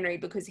onto Henry,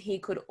 because he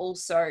could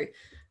also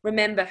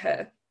remember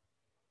her.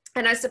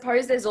 And I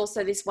suppose there's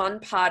also this one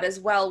part as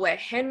well where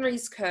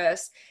Henry's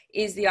curse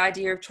is the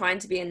idea of trying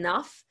to be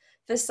enough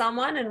for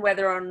someone, and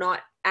whether or not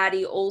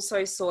Addie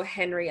also saw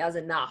Henry as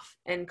enough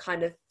and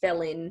kind of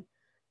fell in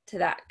to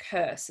that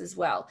curse as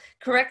well.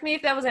 Correct me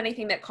if there was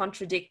anything that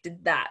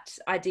contradicted that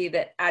idea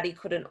that Addie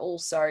couldn't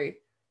also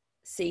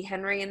see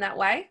Henry in that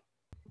way.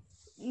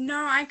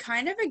 No, I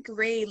kind of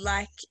agree.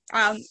 Like,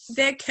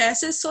 their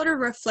curses sort of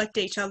reflect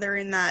each other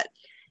in that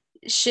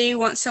she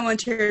wants someone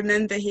to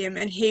remember him,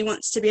 and he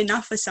wants to be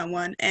enough for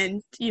someone,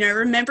 and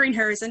remembering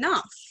her is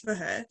enough for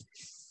her.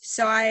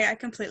 So I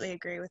completely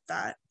agree with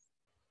that.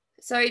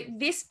 So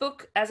this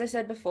book, as I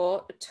said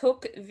before,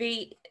 took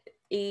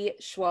V.E.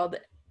 Schwab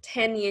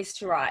 10 years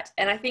to write,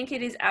 and I think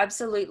it is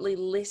absolutely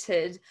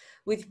littered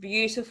with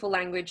beautiful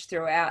language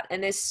throughout,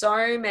 and there's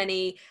so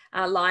many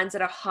lines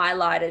that are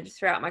highlighted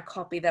throughout my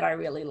copy that I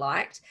really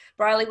liked.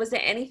 Briley, was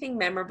there anything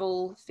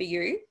memorable for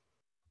you?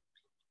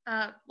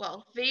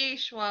 Well, V.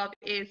 Schwab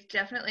is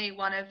definitely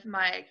one of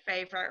my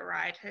favorite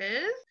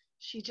writers.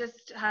 She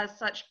just has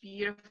such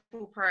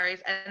beautiful prose,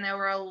 and there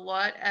were a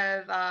lot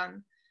of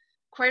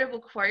quotable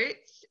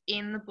quotes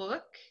in the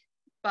book,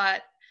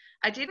 but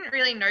I didn't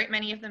really note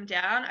many of them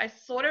down. I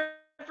sort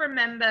of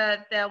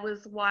remember there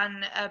was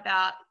one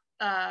about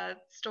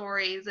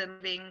stories and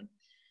living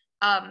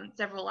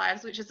several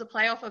lives, which is a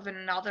play off of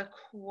another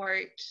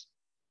quote.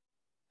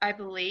 I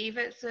believe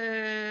it's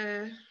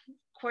a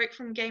quote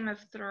from Game of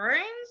Thrones,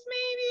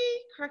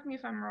 maybe. Correct me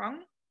if I'm wrong.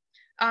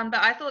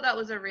 But I thought that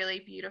was a really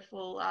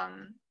beautiful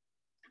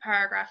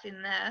paragraph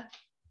in there.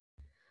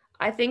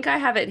 I think I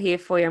have it here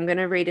for you. I'm going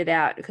to read it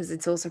out because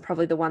it's also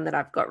probably the one that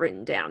I've got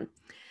written down.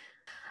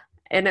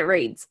 And it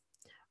reads,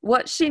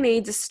 "What she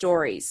needs are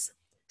stories.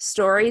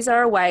 Stories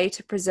are a way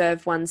to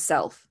preserve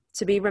oneself,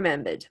 to be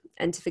remembered,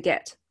 and to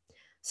forget.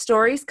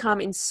 Stories come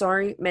in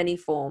so many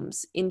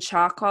forms, in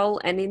charcoal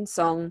and in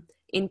song,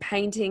 in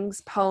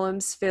paintings,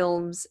 poems,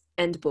 films,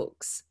 and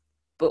books.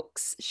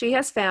 Books, she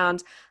has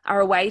found,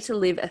 are a way to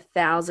live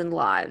 1,000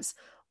 lives,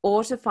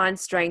 or to find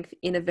strength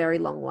in a very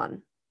long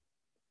one."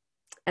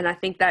 And I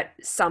think that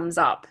sums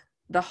up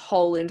the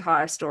whole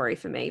entire story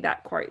for me,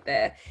 that quote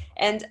there.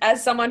 And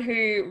as someone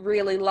who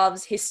really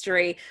loves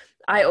history,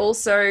 I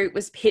also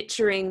was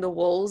picturing the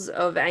walls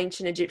of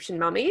ancient Egyptian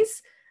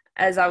mummies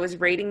as I was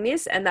reading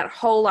this, and that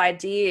whole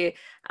idea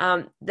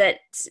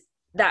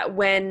that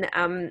when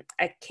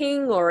a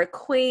king or a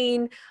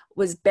queen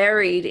was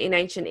buried in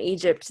ancient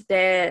Egypt,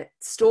 their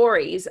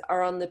stories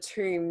are on the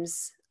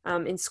tombs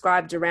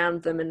inscribed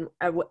around them, and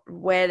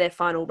where their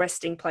final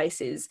resting place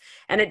is.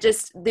 And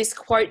this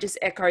quote just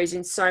echoes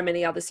in so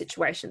many other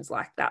situations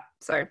like that.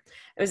 So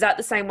was that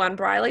the same one,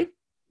 Briley?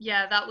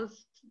 Yeah, that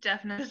was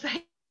definitely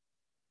the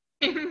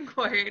same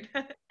quote.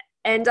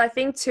 And I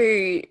think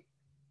too,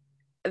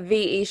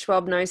 V.E.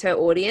 Schwab knows her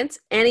audience.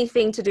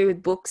 Anything to do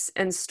with books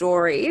and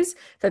stories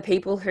for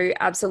people who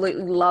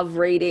absolutely love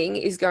reading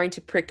is going to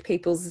prick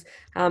people's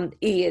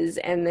ears,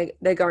 and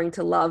they're going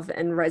to love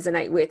and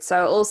resonate with. So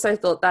I also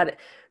thought that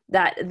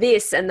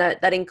this and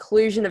that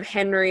inclusion of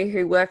Henry,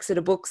 who works at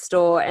a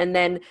bookstore, and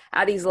then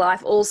Addie's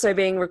life also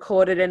being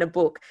recorded in a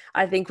book,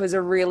 I think was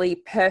a really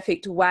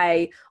perfect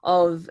way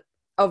of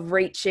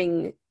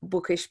reaching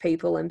bookish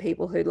people and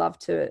people who love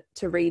to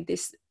read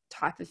this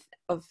type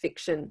of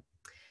fiction.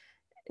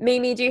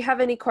 Mimi, do you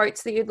have any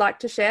quotes that you'd like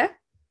to share?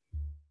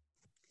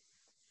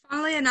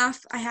 Funnily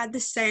enough, I had the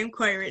same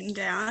quote written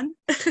down,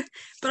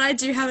 but I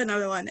do have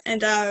another one.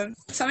 And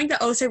something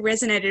that also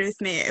resonated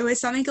with me, it was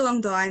something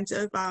along the lines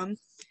of,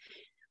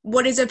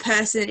 what is a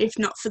person if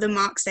not for the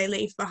marks they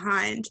leave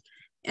behind?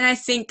 And I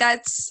think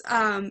that's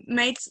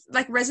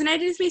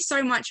resonated with me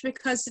so much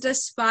because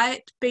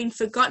despite being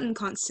forgotten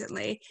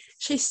constantly,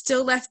 she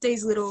still left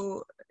these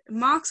little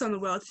marks on the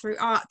world through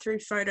art, through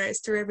photos,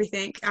 through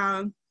everything.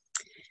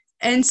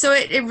 And so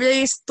it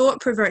really is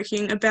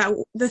thought-provoking about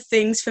the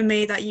things for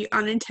me that you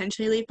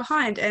unintentionally leave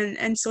behind,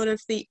 and sort of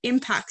the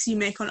impacts you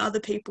make on other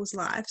people's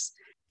lives.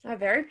 Oh,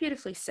 very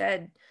beautifully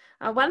said.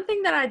 One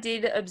thing that I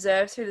did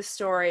observe through the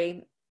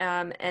story,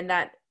 and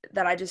that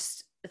I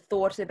just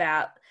thought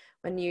about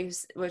when you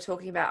were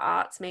talking about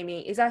arts,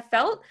 Mimi, is I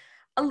felt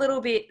a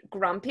little bit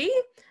grumpy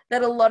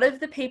that a lot of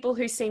the people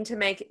who seem to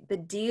make the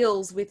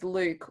deals with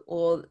Luke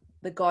or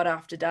the God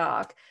After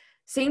Dark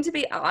seem to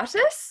be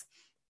artists.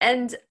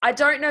 And I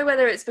don't know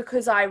whether it's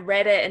because I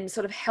read it and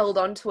sort of held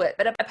on to it,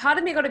 but a part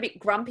of me got a bit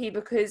grumpy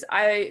because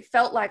I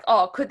felt like,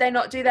 oh, could they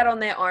not do that on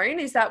their own?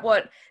 Is that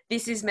what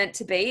this is meant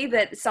to be?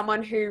 That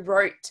someone who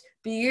wrote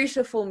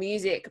beautiful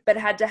music but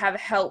had to have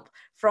help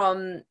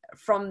from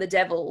the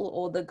devil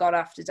or the God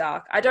After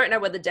Dark. I don't know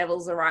whether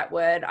devil's the right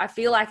word. I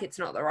feel like it's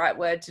not the right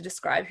word to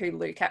describe who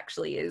Luke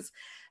actually is.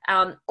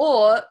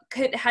 Or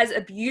has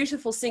a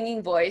beautiful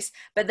singing voice,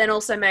 but then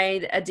also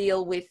made a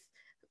deal with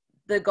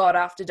the God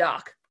After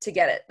Dark to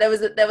get it. There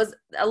was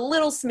a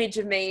little smidge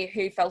of me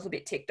who felt a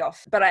bit ticked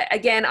off, but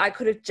I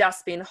could have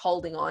just been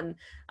holding on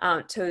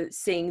to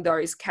seeing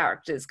those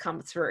characters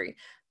come through.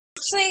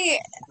 Actually,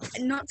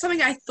 not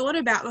something I thought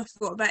about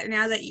before, but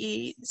now that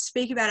you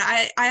speak about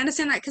it, I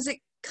understand that because it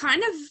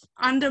kind of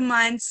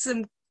undermines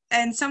some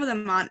of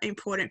them aren't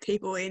important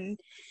people in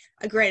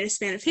a greater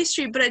span of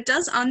history, but it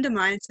does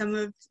undermine some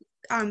of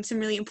some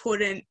really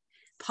important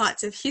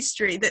parts of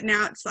history that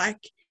now it's like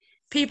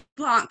people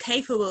aren't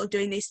capable of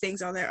doing these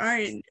things on their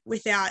own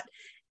without,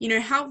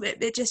 help.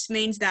 It just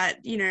means that,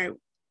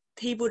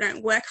 people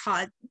don't work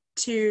hard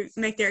to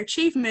make their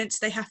achievements.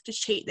 They have to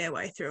cheat their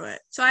way through it.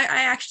 So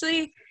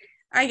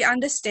I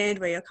understand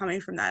where you're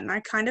coming from that, and I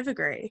kind of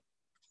agree.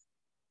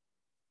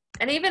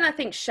 And even I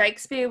think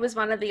Shakespeare was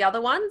one of the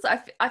other ones.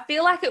 I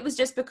feel like it was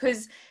just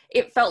because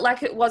it felt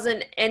like it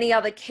wasn't any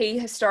other key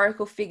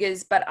historical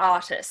figures but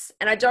artists.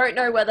 And I don't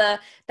know whether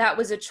that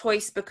was a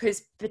choice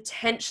because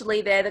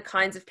potentially they're the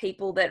kinds of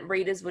people that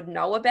readers would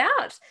know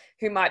about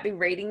who might be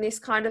reading this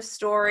kind of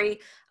story.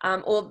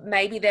 Or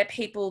maybe they're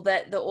people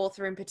that the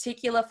author in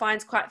particular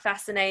finds quite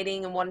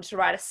fascinating and wanted to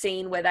write a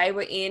scene where they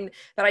were in.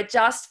 But I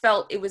just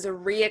felt it was a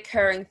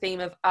reoccurring theme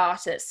of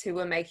artists who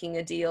were making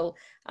a deal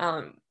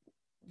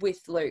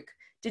with Luke.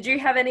 Did you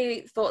have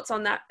any thoughts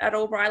on that at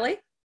all, Briley?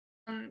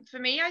 For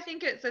me, I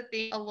think it's a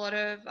thing a lot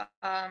of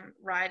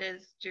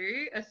writers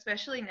do,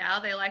 especially now.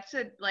 They like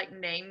to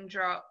name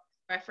drop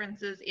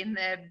references in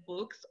their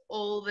books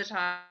all the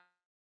time.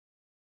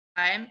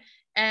 time.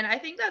 And I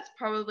think that's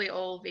probably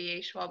all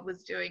V.E. Schwab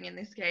was doing in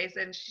this case.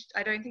 And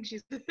I don't think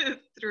she's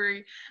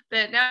through.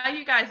 But now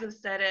you guys have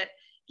said it,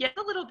 gets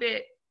a little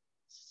bit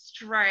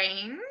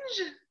strange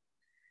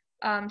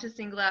to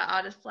single out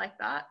artists like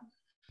that.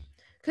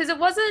 Because it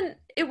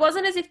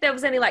wasn't as if there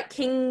was any like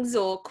kings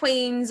or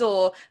queens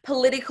or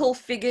political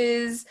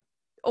figures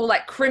or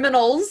like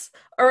criminals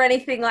or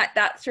anything like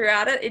that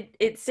throughout it.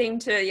 It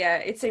seemed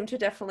to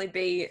definitely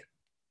be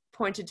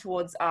pointed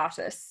towards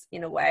artists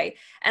in a way.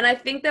 And I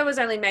think there was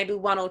only maybe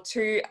one or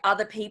two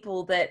other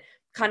people that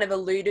kind of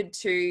alluded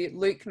to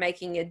Luke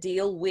making a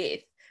deal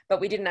with, but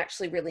we didn't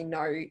actually really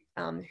know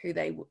who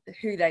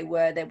they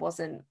were. There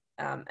wasn't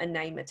a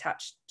name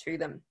attached to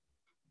them.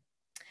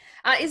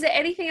 Is there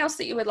anything else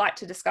that you would like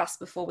to discuss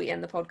before we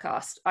end the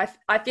podcast?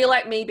 I feel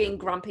like me being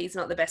grumpy is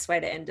not the best way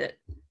to end it.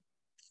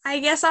 I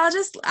guess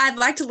I'd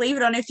like to leave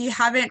it on, if you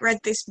haven't read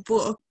this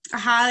book, I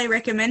highly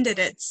recommend it.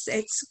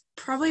 It's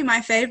probably my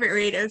favorite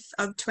read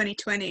of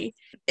 2020.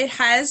 It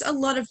has a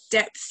lot of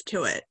depth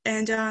to it.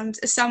 And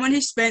as someone who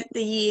spent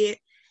the year,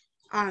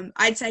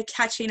 I'd say,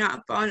 catching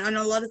up on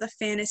a lot of the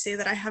fantasy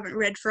that I haven't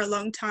read for a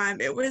long time,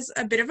 it was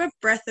a bit of a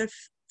breath of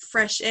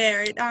fresh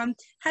air. It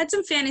had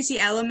some fantasy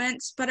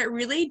elements, but it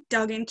really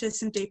dug into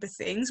some deeper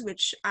things,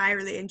 which I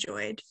really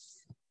enjoyed.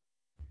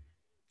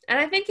 And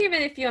I think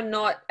even if you're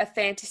not a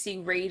fantasy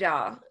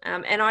reader,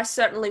 and I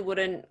certainly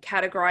wouldn't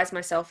categorize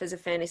myself as a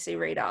fantasy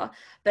reader,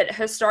 but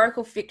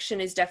historical fiction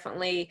is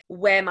definitely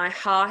where my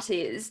heart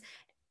is.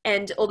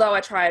 And although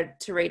I try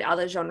to read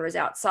other genres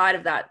outside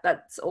of that,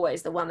 that's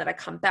always the one that I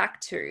come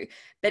back to.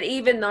 But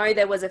even though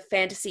there was a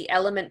fantasy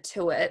element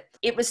to it,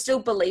 it was still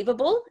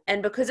believable.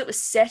 And because it was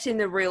set in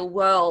the real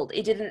world,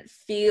 it didn't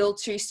feel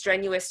too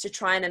strenuous to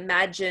try and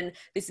imagine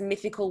this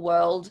mythical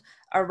world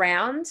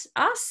around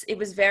us. It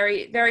was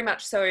very, very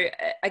much so,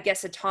 I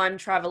guess, a time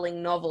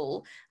traveling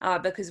novel,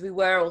 because we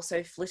were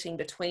also flitting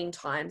between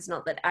times.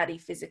 Not that Addie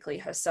physically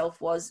herself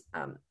was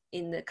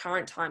in the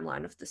current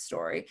timeline of the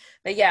story.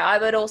 But yeah, I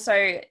would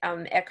also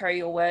echo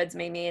your words,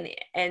 Mimi,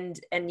 and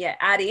yeah,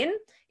 add in,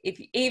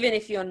 even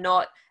if you're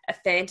not a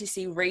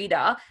fantasy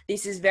reader,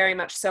 this is very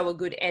much so a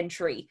good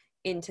entry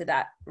into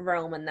that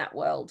realm and that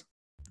world.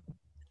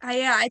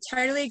 Yeah, I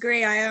totally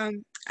agree.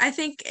 I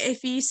think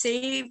if you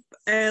see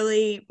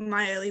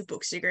my early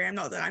books degree, I'm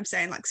not that I'm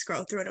saying like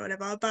scroll through it or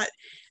whatever, but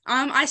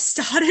I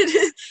started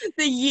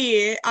the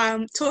year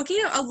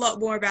talking a lot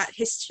more about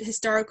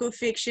historical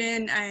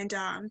fiction and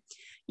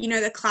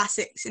the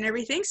classics and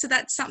everything. So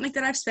that's something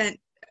that I've spent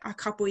a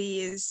couple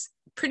years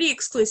pretty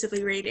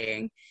exclusively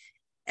reading.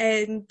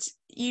 And,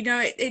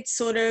 it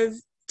sort of,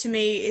 to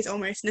me, is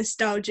almost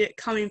nostalgic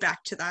coming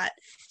back to that.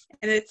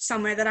 And it's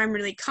somewhere that I'm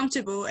really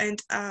comfortable.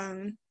 And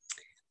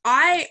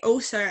I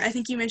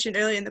think you mentioned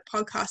earlier in the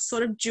podcast,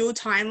 sort of dual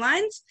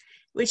timelines,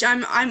 which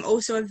I'm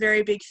also a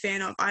very big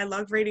fan of. I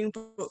love reading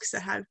books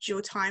that have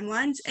dual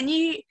timelines. And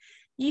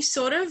you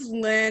sort of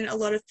learn a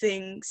lot of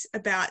things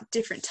about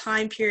different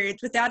time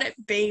periods without it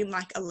being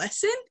like a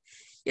lesson.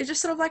 You're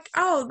just sort of like,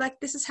 oh, like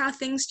this is how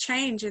things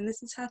change and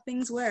this is how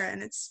things were.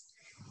 And it's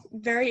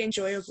very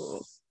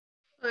enjoyable.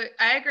 Look,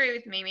 I agree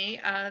with Mimi.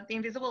 The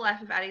Invisible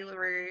Life of Addie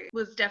LaRue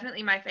was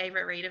definitely my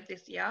favourite read of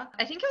this year.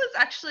 I think it was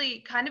actually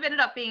kind of ended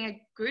up being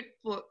a good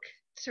book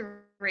to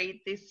read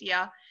this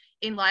year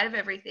in light of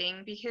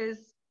everything, because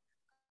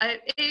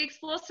it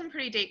explores some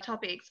pretty deep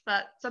topics,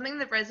 but something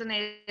that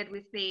resonated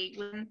with me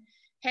when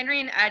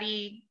Henry and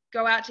Addie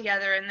go out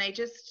together and they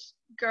just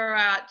go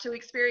out to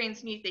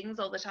experience new things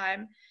all the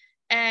time.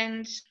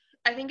 And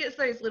I think it's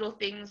those little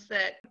things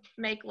that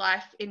make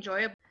life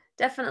enjoyable.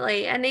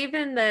 Definitely. And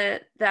even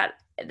that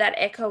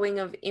echoing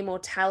of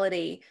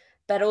immortality,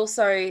 but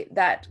also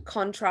that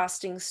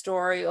contrasting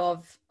story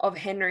of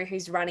Henry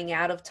who's running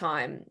out of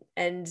time,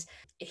 and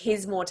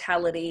his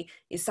mortality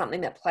is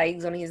something that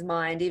plagues on his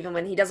mind, even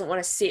when he doesn't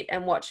want to sit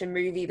and watch a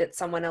movie that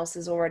someone else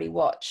has already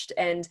watched.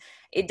 And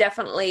it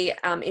definitely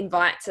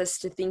invites us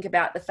to think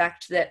about the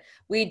fact that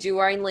we do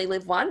only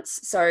live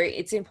once. So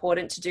it's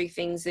important to do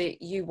things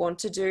that you want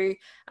to do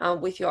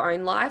with your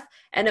own life.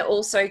 And it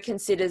also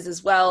considers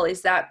as well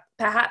is that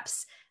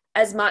perhaps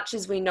as much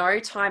as we know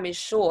time is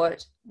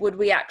short, would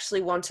we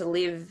actually want to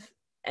live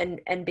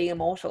and be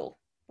immortal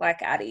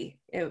like Addie,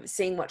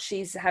 seeing what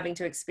she's having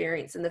to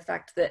experience, and the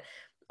fact that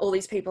all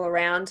these people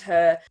around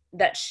her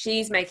that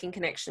she's making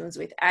connections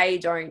with,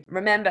 don't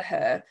remember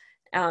her,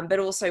 but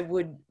also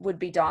would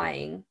be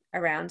dying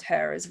around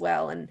her as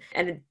well. And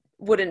it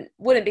wouldn't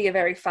be a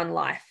very fun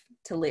life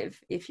to live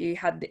if you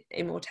had the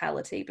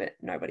immortality, but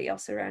nobody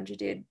else around you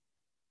did.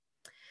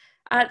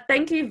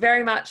 Thank you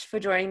very much for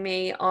joining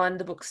me on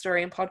the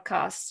Bookstory and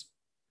podcast.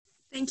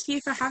 Thank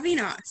you for having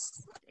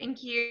us.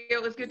 Thank you.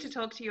 It was good to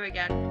talk to you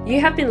again.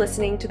 You have been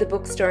listening to the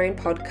Bookstory and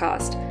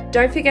podcast.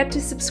 Don't forget to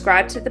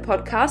subscribe to the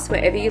podcast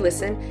wherever you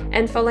listen,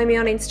 and follow me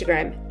on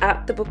Instagram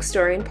 @the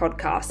Bookstory and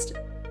podcast.